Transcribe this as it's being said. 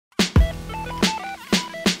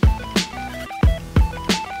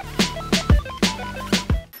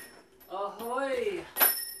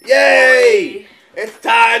Yay! It's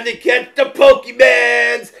time to catch the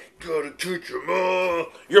Pokemans! Gotta teach them all.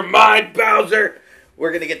 You're mine, Bowser!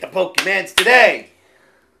 We're gonna get the Pokemans today!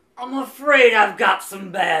 I'm afraid I've got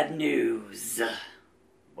some bad news.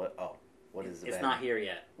 What? Oh, what is it? It's not here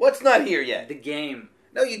yet. What's not here yet? The game.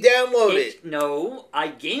 No, you download it. No, I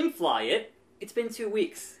gamefly it. It's been 2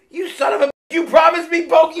 weeks. You son of a... You promised me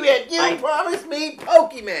Pokemon! You promised me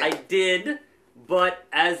Pokemon! I did, but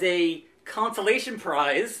as a consolation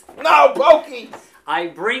prize... No, Pokies! I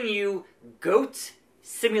bring you Goat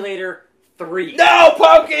Simulator 3. No,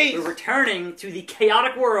 Pokies! We're returning to the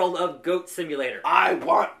chaotic world of Goat Simulator. I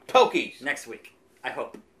want Pokies! Next week, I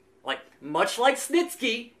hope. Much like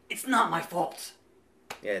Snitsky, it's not my fault.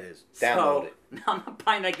 Yeah, it is. Download it. No, I'm not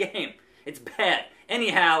buying that game. It's bad.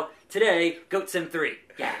 Anyhow, today, Goat Sim 3.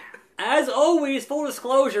 Yeah. As always, full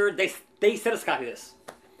disclosure, they said us copy this.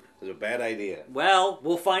 It was a bad idea. Well,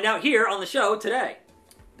 we'll find out here on the show today.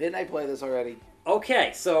 Didn't I play this already?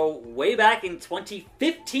 Okay, so way back in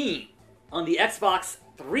 2015, on the Xbox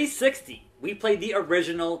 360, we played the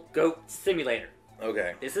original Goat Simulator.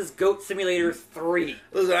 Okay. This is Goat Simulator 3.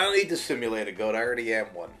 Listen, I don't need to simulate a goat. I already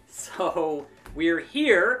am one. So, we're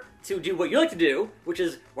here to do what you like to do, which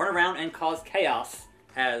is run around and cause chaos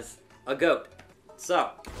as a goat.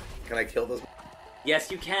 So. Can I kill this?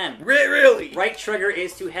 Yes, you can. Really? Right trigger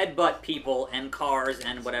is to headbutt people and cars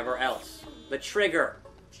and whatever else. The trigger,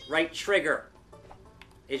 right trigger,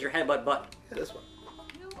 is your headbutt button. Yeah, this one.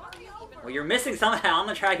 Well, you're missing somehow. I'm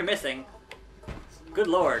gonna try you're missing. Good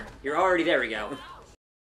lord. You're already there. We go.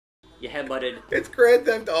 You headbutted. It's Grand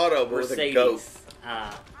Theft Auto, but with a goat.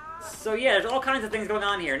 So yeah, there's all kinds of things going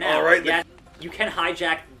on here. Now, all right, yeah, you can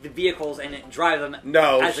hijack the vehicles and drive them.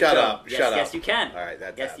 No, as shut a goat. up. Yes, shut up. Yes, you can. All right,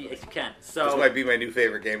 that's yes, yes, you can. So this might be my new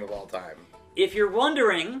favorite game of all time. If you're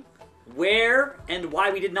wondering where and why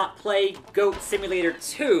we did not play Goat Simulator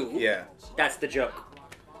 2, yeah, that's the joke.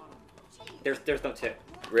 There's no 2.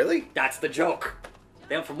 Really? That's the joke.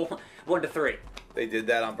 They went from 1 to 3. They did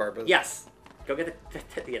that on purpose? Yes. Go get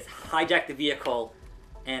yes, hijack the vehicle,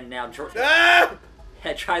 and now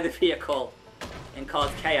try the vehicle and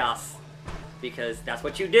cause chaos, because that's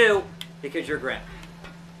what you do, because you're Grim.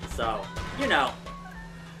 So, you know.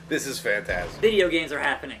 This is fantastic. Video games are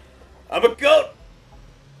happening. I'm a goat!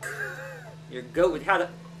 Your goat with out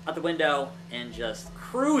the window and just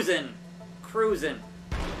cruising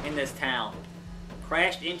in this town.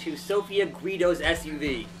 Crashed into Sophia Guido's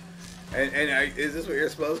SUV. And is this what you're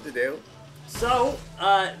supposed to do? So,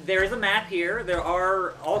 there is a map here. There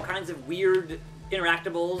are all kinds of weird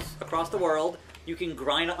interactables across the world. You can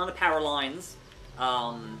grind on the power lines.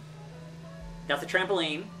 That's a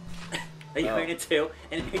trampoline that you went into,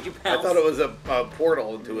 and it made you bounce. I thought it was a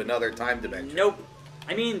portal into another time dimension. Nope.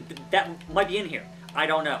 I mean, that might be in here. I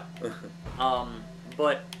don't know.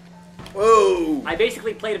 But... Whoa! I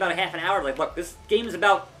basically played about a half an hour. Like, look, this game is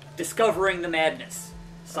about discovering the madness.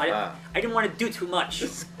 So I didn't want to do too much.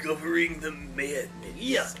 Discovering the madness.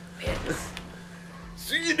 Yeah, madness.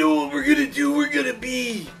 So you know what we're gonna do? We're gonna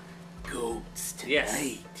be goats tonight.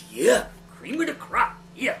 Yes. Yeah. Cream of the crop.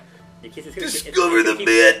 Yeah. Discover the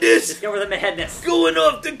madness. Discover the madness. Going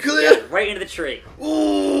off the cliff. Yeah, right into the tree.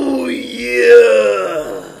 Oh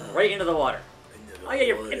yeah. Right into the water. Into the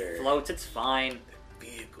water. It floats. It's fine. The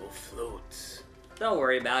vehicle floats. Don't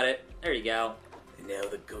worry about it. There you go. And now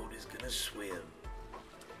the goat is gonna swim.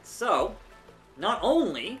 So, not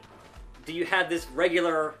only do you have this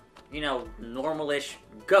regular, you know, normal-ish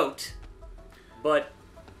goat, but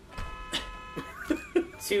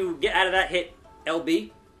to get out of that, hit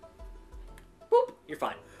LB. Boop, you're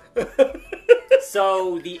fine.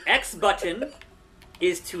 So, the X button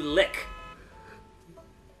is to lick.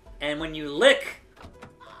 And when you lick,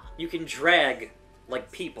 you can drag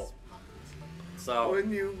like people. So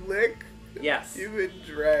when you lick, yes, you can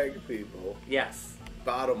drag people. Yes.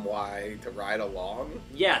 Bottom Y to ride along?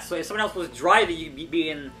 Yeah, so if someone else was driving, you'd be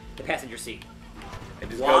in the passenger seat. And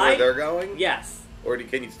just go where they're going? Yes. Or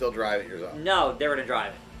can you still drive it yourself? No, they're going to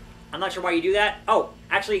drive it. I'm not sure why you do that. Oh,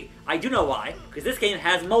 actually, I do know why. Because this game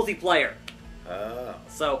has multiplayer. Oh.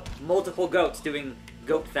 So, multiple goats doing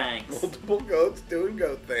goat things. Multiple goats doing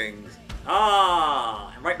goat things.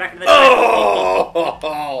 Ah, and right back into the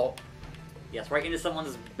Oh! Yes, right into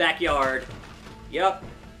someone's backyard. Yup.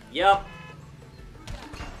 Yup.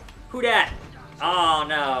 Who dat? Oh,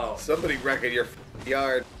 no. Somebody wrecking your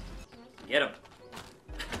yard. Get him.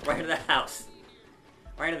 Right into the house.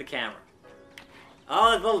 Right into the camera.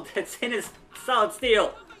 Oh, it's in his solid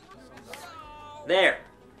steel. There.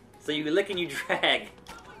 So you lick and you drag.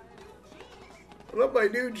 I love my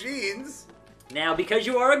new jeans. Now, because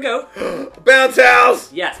you are a goat... Bounce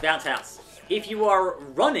house! Yes, bounce house. if you are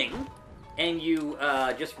running and you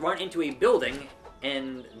just run into a building,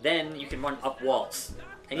 and then you can run up walls.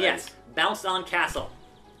 And yes, bounce on castle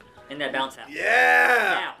in that bounce house.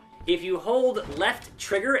 Yeah! Now, if you hold left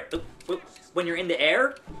trigger when you're in the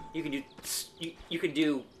air, you can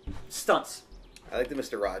do stunts. I like the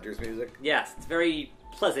Mr. Rogers music. Yes, it's very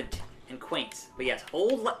pleasant and quaint. But yes,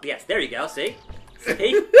 hold left. Yes, there you go. See? See?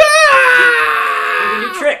 You can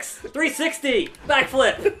do tricks. 360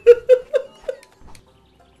 backflip.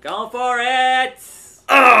 Going for it.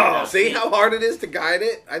 Oh, see how hard it is to guide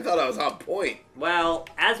it? I thought I was on point. Well,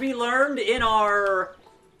 as we learned in our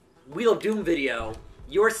Wheel of Doom video,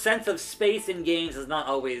 your sense of space in games is not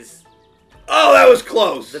always... Oh, that was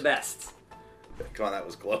close. ...the best. Come on, that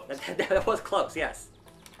was close. That was close, yes.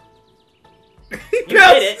 He You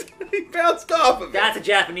did it. He bounced off of it. That's a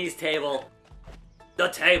Japanese table. The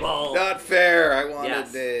table. Not fair. I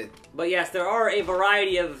wanted it. But yes, there are a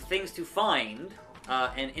variety of things to find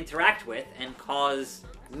and interact with and cause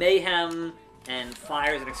mayhem and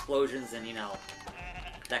fires and explosions and, you know,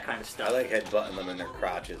 that kind of stuff. I like headbutting them in their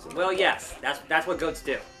crotches. Well, yes, that's what goats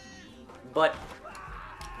do. But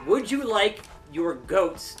would you like your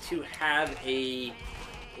goats to have a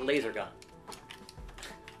laser gun?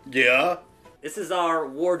 Yeah. This is our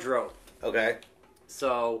wardrobe. Okay.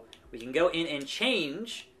 So we can go in and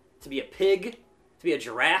change to be a pig, to be a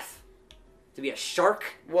giraffe, to be a shark.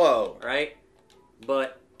 Whoa. Right?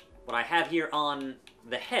 But what I have here on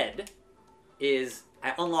the head is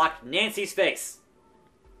I unlocked Nancy's face.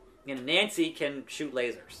 And Nancy can shoot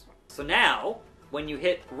lasers. So now, when you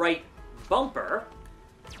hit right bumper,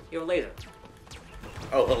 you have a laser.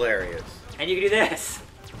 Oh, hilarious. And you can do this.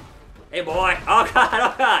 Hey, boy. Oh, God.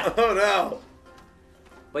 Oh, God. Oh, no.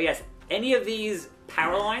 But yes, any of these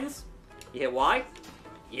power lines, you hit Y.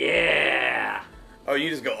 Yeah. Oh, you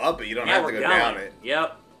just go up it. You don't Now have to we're go going. down it.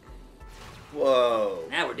 Yep. Whoa.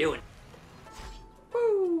 Now we're doing.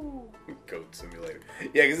 Woo. Goat simulator.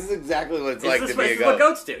 Yeah, because this is exactly what it's like to be a This is goat. what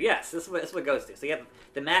goats do. Yes, this is what goats do. So you have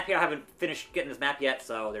the map here. I haven't finished getting this map yet,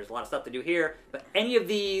 so there's a lot of stuff to do here. But any of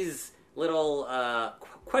these little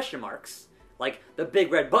question marks, like the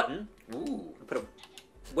big red button, Ooh. put a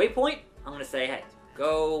waypoint. I'm gonna say, hey,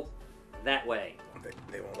 go that way.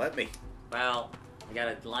 They won't let me. Well, I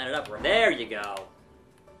gotta line it up. There you go.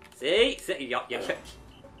 See?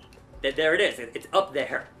 There it is. It's up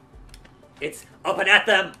there. It's up and at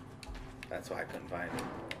them. That's why I couldn't find it.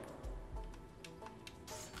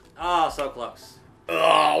 Oh, so close.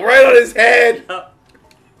 Oh, right on his head.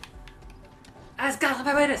 As God,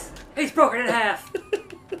 my witness, he's broken in half. Give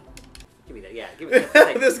me that. Yeah, give me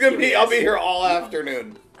that. This is gonna be. I'll be here all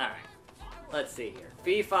afternoon. All right. Let's see here.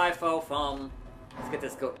 Ep504. Let's get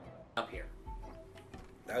this goat up here.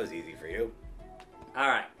 That was easy for you. All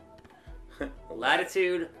right.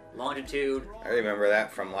 Latitude, longitude. I remember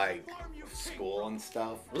that from like school and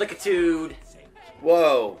stuff. Lickitude.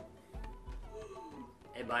 Whoa.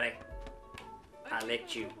 Hey, buddy. I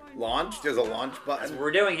licked you. Launch? There's a launch That's button. what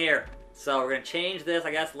we're doing here. So we're going to change this,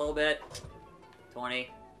 I guess, a little bit. 20.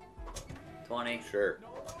 20. Sure.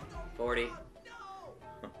 40.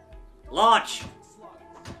 Launch!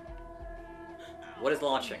 What is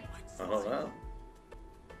launching? I don't know.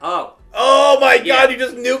 Oh. Oh my Yeah. God! You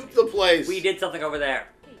just nuked the place. We did something over there.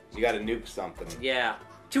 You got to nuke something. Yeah.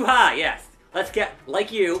 Too high, yes. Let's get,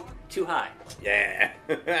 like you, too high. Yeah.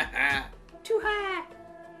 Too high.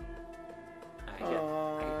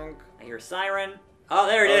 Honk. I hear a siren. Oh,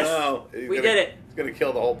 there it is. No. We did it. It's gonna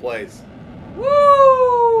kill the whole place.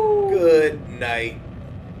 Woo! Good night.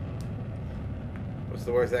 What's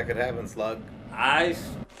the worst that could happen, Slug? A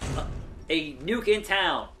nuke in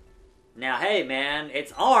town. Now, hey, man,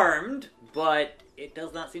 it's armed, but it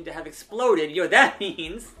does not seem to have exploded. You know what that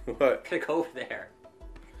means? What? Gotta go over there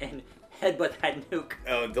and headbutt that nuke.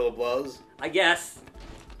 Oh, until it blows? I guess.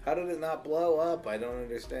 How did it not blow up? I don't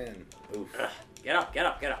understand. Oof. Ugh. Get up, get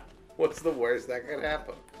up, get up. What's the worst that could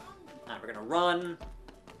happen? All right, we're gonna run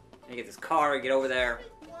and get this car and get over there.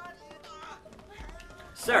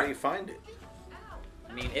 Sir. How do you find it?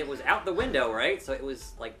 I mean, it was out the window, right? So it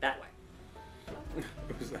was like that way.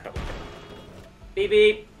 Who's that one? Beep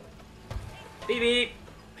beep. Beep beep.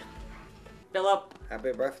 Philip.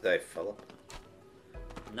 Happy birthday, Philip.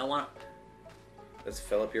 No one. Is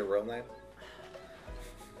Philip your real name?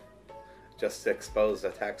 Just to expose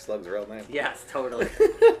Attack Slug's real name? Yes, totally.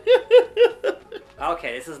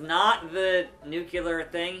 Okay, this is not the nuclear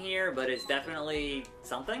thing here, but it's definitely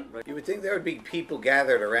something. You would think there would be people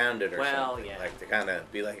gathered around it or Well, something. yeah. Like to kind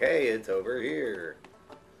of be like, hey, it's over here.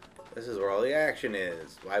 This is where all the action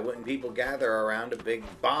is. Why wouldn't people gather around a big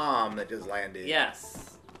bomb that just landed?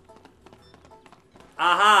 Yes.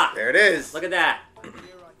 Aha! There it is. Look at that.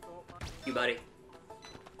 You, buddy.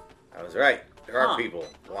 I was right. There are people.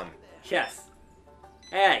 One. Yes.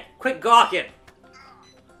 Hey, quit gawking.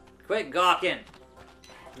 Quit gawking.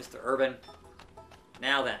 Mr. Urban.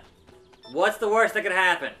 Now then. What's the worst that could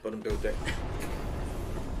happen? Let him go there.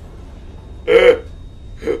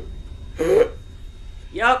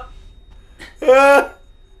 Yup.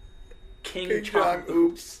 King Chong.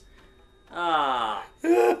 Oops. Ah.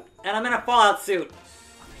 And I'm in a Fallout suit.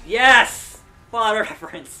 Yes! Fallout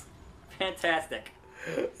reference. Fantastic.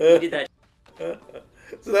 You did that.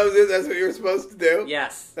 So that was it? That's what you were supposed to do?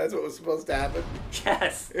 Yes. That's what was supposed to happen?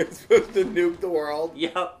 Yes. You're supposed to nuke the world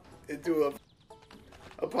Yup. into a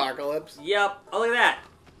apocalypse? Yup. Oh, look at that.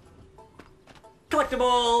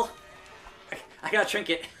 Collectible. I got a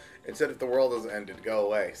trinket. It said if the world has ended, go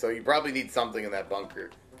away. So you probably need something in that bunker.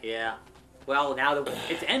 Yeah. Well, now that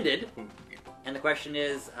it's ended, and the question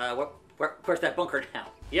is, where's that bunker now?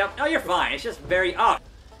 Yep. Oh, you're fine. It's just very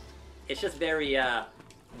it's just very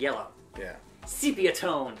yellow. Yeah. Sepia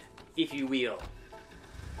toned, if you will.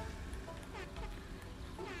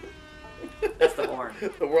 That's the horn.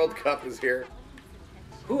 The World Cup is here.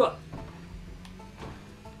 Hooah.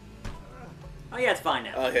 Oh yeah, it's fine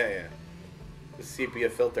now. Oh yeah, yeah. The sepia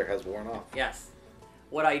filter has worn off. Yes.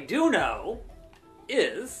 What I do know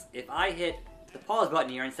is if I hit the pause button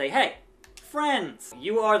here and say, hey, friends,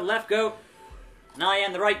 you are the left goat, and I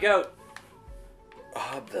am the right goat.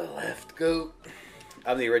 Oh, the left goat.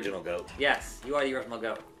 I'm the original goat. Yes, you are the original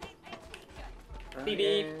goat. Beep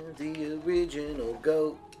beep. The original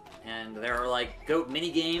goat. And there are like goat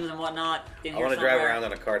mini games and whatnot in I here want to drive somewhere. around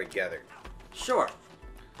on a car together. Sure.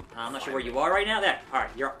 I'm not sure where you are right now. There. Alright,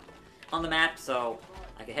 you're on the map, so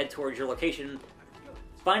I can head towards your location.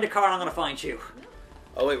 Find a car and I'm gonna find you.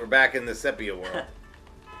 Oh wait, we're back in the sepia world.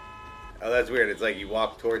 Oh, that's weird. It's like you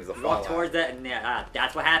walk towards the fallout. Walk towards that, and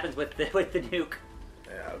that's what happens with the nuke.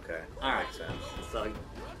 Yeah, okay. All right. Makes sense. So,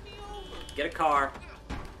 get a car.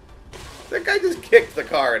 That guy just kicked the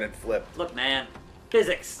car and it flipped. Look, man.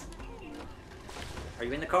 Physics. Are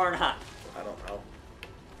you in the car or not? I don't know.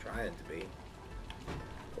 Trying to be.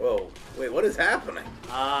 Whoa. Wait, what is happening?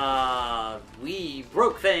 We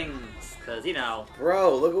broke things. Because, you know.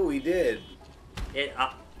 Bro, look what we did.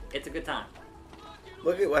 It's a good time.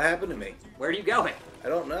 Look at what happened to me. Where are you going? I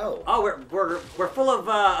don't know. Oh, we're full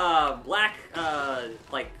of black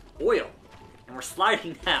like oil, and we're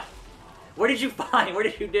sliding now. What did you find? What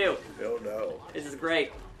did you do? I don't know. This is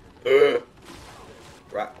great.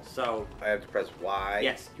 Right. So I have to press Y.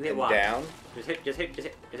 yes, you hit and Y. Down. Just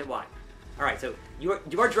hit Y. All right. So you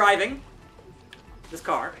are driving this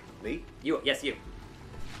car. Me? You.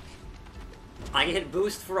 I can hit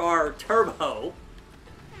boost for our turbo,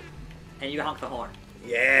 and you honk the horn.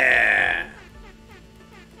 Yeah.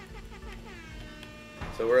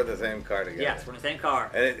 So we're in the same car together. Yes, we're in the same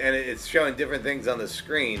car. And it's showing different things on the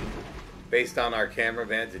screen based on our camera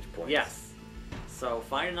vantage points. Yes. So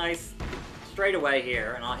find a nice straightaway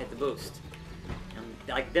here, and I'll hit the boost. And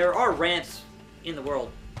like there are ramps in the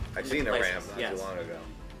world. I've seen a ramp not yes. too long ago.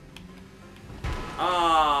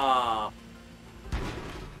 Ah.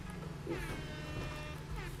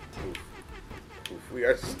 Oof, we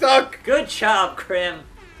are stuck. Good job, Krim.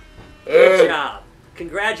 Good job.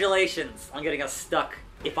 Congratulations on getting us stuck.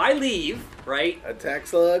 If I leave, right? Attack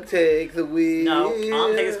Slug, take the wheel. No, I'm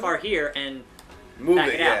gonna take this car here and move back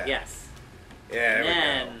it out. yeah. Yes. Yeah, there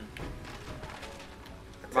And we then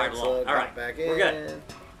go. Attack Slug, all right, back we're in. good.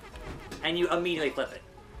 And you immediately flip it.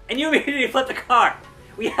 And you immediately flip the car.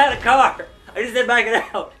 We had a car. I just said back it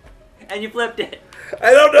out, and you flipped it.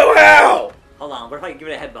 I don't know how. Hold on. What if I give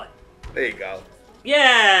it a headbutt? There you go.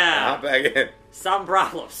 Yeah. Hop back in. Some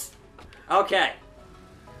problems. Okay.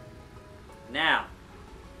 Now,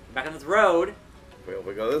 back on this road,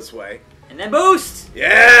 We go this way. and then boost.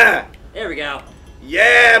 Yeah. There we go.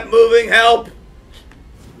 Yeah, moving help.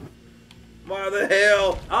 Why the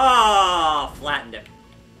hell? Oh, flattened it.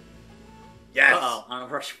 Yes. Uh-oh. I'm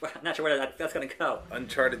not sure where that's going to go.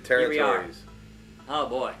 Uncharted Here we are. territories. Oh,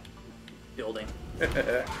 boy. Building.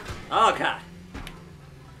 Oh, God.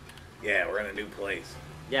 Yeah, we're in a new place.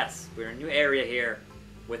 Yes, we're in a new area here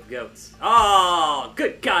with goats. Oh,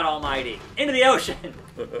 good God almighty. Into the ocean.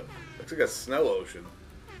 Looks like a snow ocean.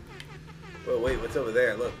 Well, wait, what's over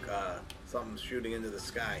there? Look, something's shooting into the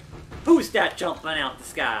sky. Who's that jumping out the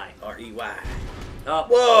sky? R-E-Y. Oh,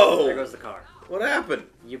 Whoa! there goes the car. What happened?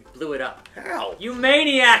 You blew it up. How? You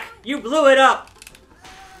maniac! You blew it up!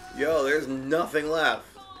 Yo, there's nothing left.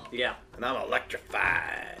 Yeah, And I'm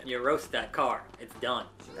electrified. you roast that car. It's done.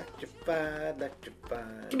 Electrified,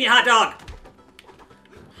 electrified. Give me a hot dog!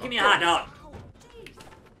 Give me a hot dog!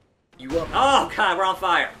 you up. Oh god, we're on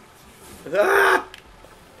fire. Ah!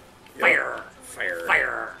 Fire. Fire.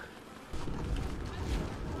 Fire.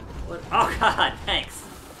 What? Oh god, thanks.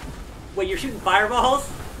 Wait, you're shooting fireballs?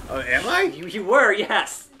 Oh, am I? You were,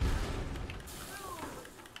 yes.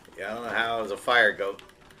 Yeah, I don't know how I was a fire goat,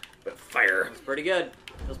 but fire. It was pretty good.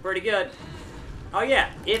 It was pretty good. Oh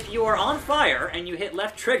yeah, if you are on fire and you hit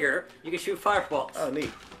left trigger, you can shoot fireballs. Oh,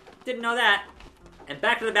 neat. Didn't know that. And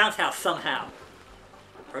back to the bounce house somehow.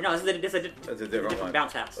 Or no, this is a That's a different one.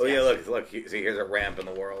 bounce house. Oh, yes. yeah, look. See, here's a ramp in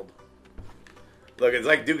the world. Look, it's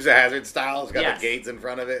like Dukes of Hazzard style. It's got Yes. the gates in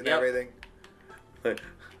front of it and Yep. everything.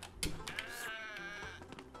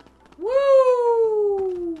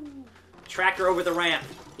 Woo! Tractor over the ramp.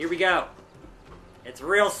 Here we go. It's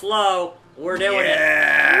real slow. We're doing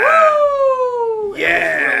Yeah. it. Woo!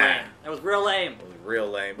 Yeah. That was real lame. It was real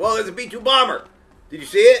lame. Well, there's a B-2 bomber. Did you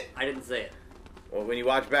see it? I didn't say it. Well, when you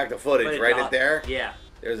watch back the footage, But right not- at there, Yeah.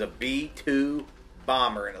 there's a B-2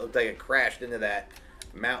 bomber, and it looked like it crashed into that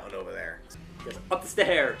mountain over there. Just up the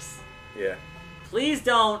stairs. Yeah. Please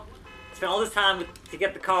don't spend all this time to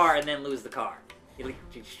get the car and then lose the car. You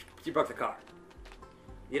broke the car.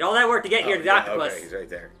 You did all that work to get here to the octopus, Okay, he's right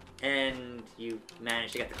there. and you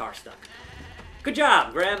managed to get the car stuck. Good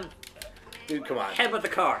job, Grim. Dude, come on. Headbutt the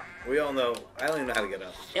car. We all know. I don't even know how to get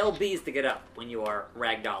up. LB's to get up when you are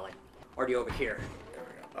ragdolling. Or do you over here? There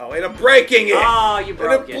we go. Oh, and I'm breaking it! Oh, you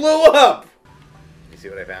broke and it it. blew up! You see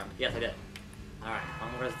what I found? Yes, I did. Alright,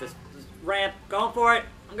 I'm gonna this ramp. Going for it.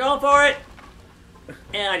 I'm going for it.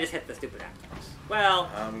 And I just hit the stupid octopus. Well,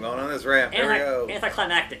 I'm going on this ramp. There we go.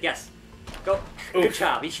 anticlimactic, yes. Go. Oof. Good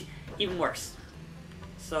job. Even worse.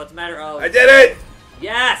 So it's a matter of... I did it!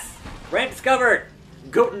 Yes! Ramp discovered!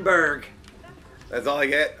 Gutenberg. That's all I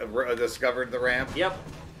get? I discovered the ramp? Yep.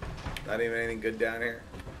 Not even anything good down here?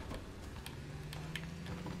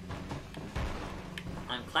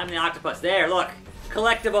 I'm climbing the octopus. There, look.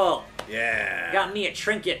 Collectible. Yeah. Got me a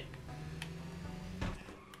trinket.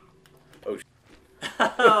 Oh,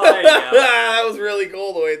 Oh, there you go. that was really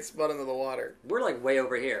cool the way it spun into the water. We're like way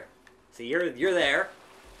over here. See, you're there,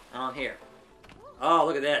 and I'm here. Oh,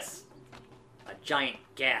 look at this. A giant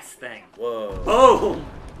gas thing. Whoa. Boom!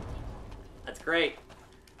 That's great.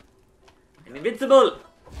 I'm invincible!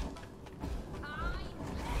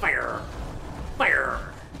 Fire! Fire!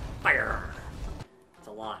 Fire! That's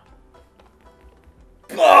a lot.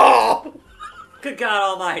 Oh! Good God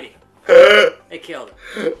Almighty! It killed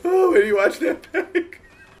him. Oh, when you watch that back.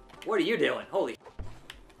 What are you doing? Holy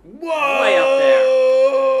Whoa! Way up there.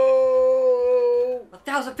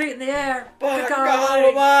 1,000 feet in the air! Good God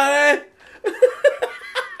Almighty!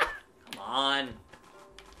 Come on.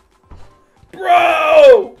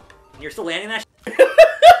 Bro! You're still landing that shit?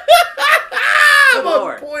 I'm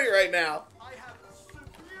Lord. on point right now.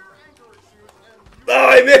 Oh,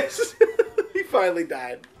 I missed. He finally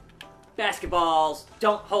died. Basketballs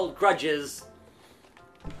don't hold grudges.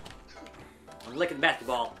 I'm licking the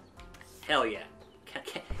basketball. Hell yeah.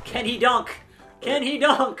 Can he dunk? Can he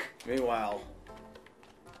dunk? Meanwhile.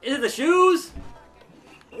 Is it the shoes?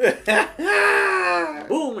 This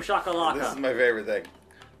Boom shakalaka. is my favorite thing.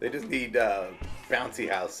 They just need Bouncy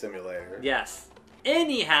House Simulator. Yes.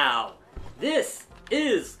 Anyhow, this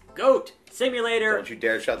is Goat Simulator Don't you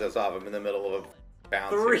dare shut this off. I'm in the middle of a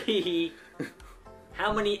bounce. 3.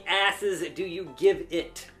 How many asses do you give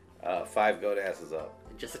it? 5 goat asses up.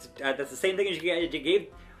 Just that's the same thing as you gave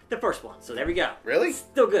the first one. So there we go. Really?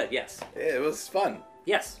 Still good. Yes. Yeah, it was fun.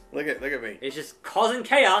 Yes. Look at me. It's just causing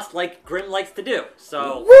chaos like Grim likes to do.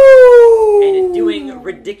 So Woo! and it's doing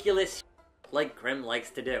ridiculous like Grim likes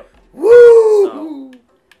to do. Woo! So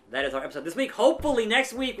that is our episode this week. Hopefully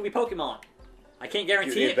next week will be Pokemon. I can't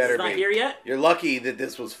guarantee it. better It's not be. here yet. You're lucky that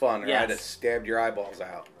this was fun, or I'd have Yes. stabbed your eyeballs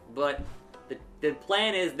out. But the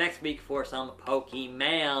plan is next week for some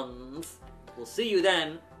Pokemans. We'll see you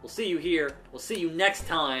then. We'll see you here. We'll see you next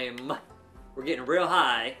time. We're getting real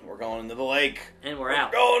high. We're going into the lake. And we're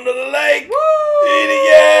out. Going to the lake. Woo!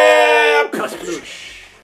 Yeah! Cuss-ploosh.